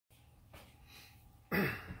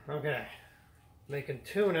Okay, making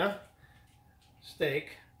tuna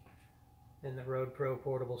steak in the RoadPro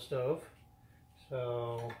portable stove.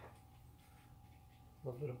 So, a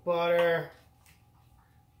little bit of butter.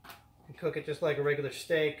 You cook it just like a regular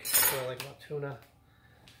steak, so like about tuna.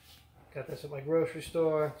 Got this at my grocery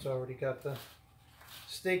store. It's already got the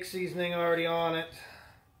steak seasoning already on it.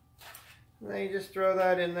 And then you just throw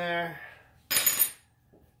that in there.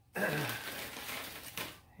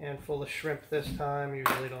 Handful of shrimp this time.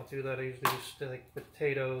 Usually don't do that. I usually do like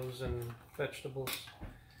potatoes and vegetables.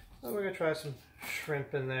 So we're gonna try some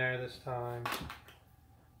shrimp in there this time.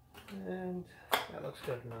 And that looks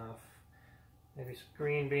good enough. Maybe some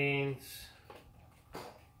green beans.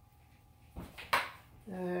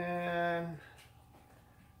 And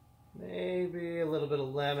maybe a little bit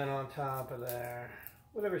of lemon on top of there.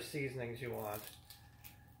 Whatever seasonings you want.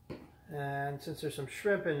 And since there's some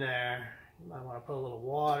shrimp in there, you might want to put a little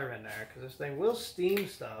water in there because this thing will steam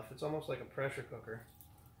stuff. It's almost like a pressure cooker.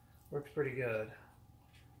 Works pretty good.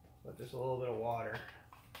 But just a little bit of water.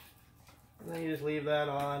 And then you just leave that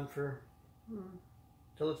on for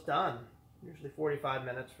till it's done. Usually 45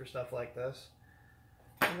 minutes for stuff like this.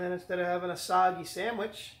 And then instead of having a soggy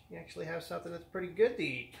sandwich, you actually have something that's pretty good to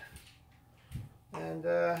eat. And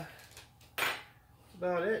that's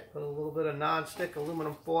about it. Put a little bit of non-stick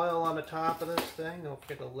aluminum foil on the top of this thing. Don't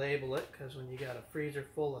forget to label it, because when you got a freezer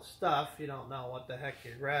full of stuff, you don't know what the heck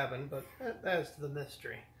you're grabbing, but that's the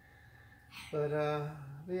mystery. But I'll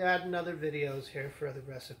be adding other videos here for other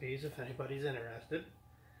recipes if anybody's interested.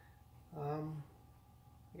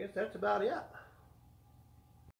 I guess that's about it.